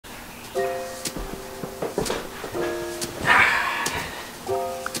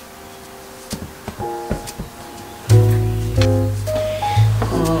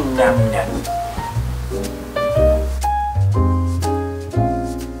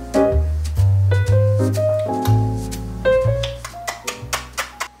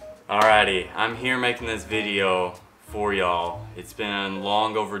I'm here making this video for y'all. It's been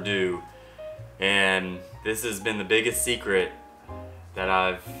long overdue, and this has been the biggest secret that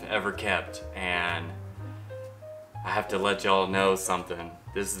I've ever kept, and I have to let y'all know something.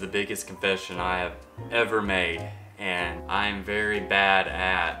 This is the biggest confession I have ever made, and I'm very bad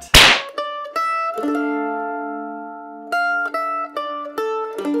at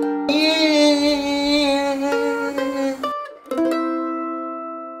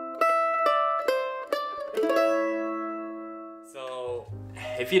So,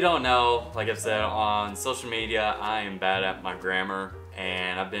 if you don't know, like I've said, on social media, I am bad at my grammar,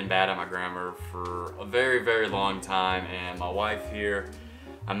 and I've been bad at my grammar for a very, very long time. And my wife here,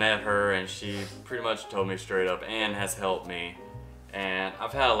 I met her and she pretty much told me straight up and has helped me. And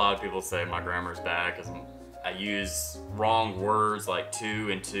I've had a lot of people say my grammar is bad because I use wrong words like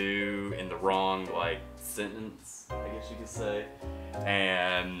to and to in the wrong like sentence, I guess you could say.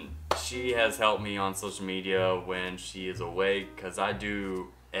 And she has helped me on social media when she is awake, because I do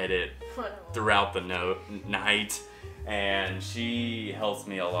edit throughout the night, and she helps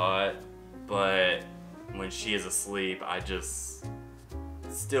me a lot. But when she is asleep, I just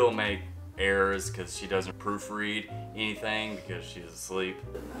still make errors because she doesn't proofread anything because she's asleep.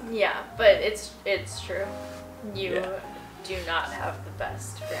 Yeah, but it's true. You do not have the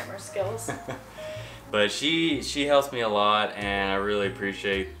best grammar skills. But she helps me a lot, and I really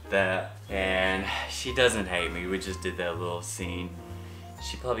appreciate that. And she doesn't hate me. We just did that little scene.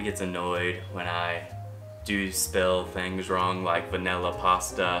 She probably gets annoyed when I do spell things wrong, like vanilla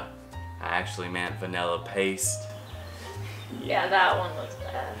pasta. I actually meant vanilla paste. Yeah, that one was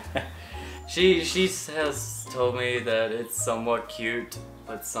bad. She has told me that it's somewhat cute,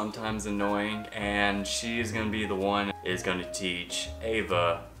 but sometimes annoying, and she's gonna be the one is gonna teach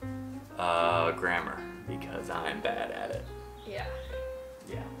Ava grammar because I'm bad at it. Yeah.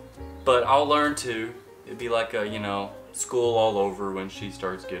 Yeah. But I'll learn too. It'd be like a, you know, school all over when she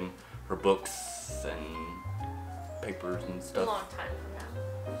starts getting her books and papers and stuff. A long time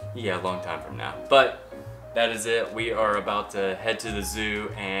from now. Yeah, a long time from now. But that is it. We are about to head to the zoo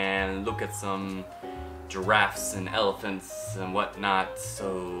and look at some giraffes and elephants and whatnot.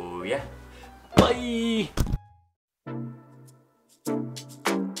 So yeah. Bye!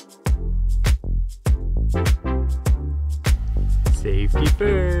 Safety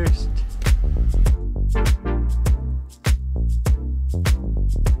first.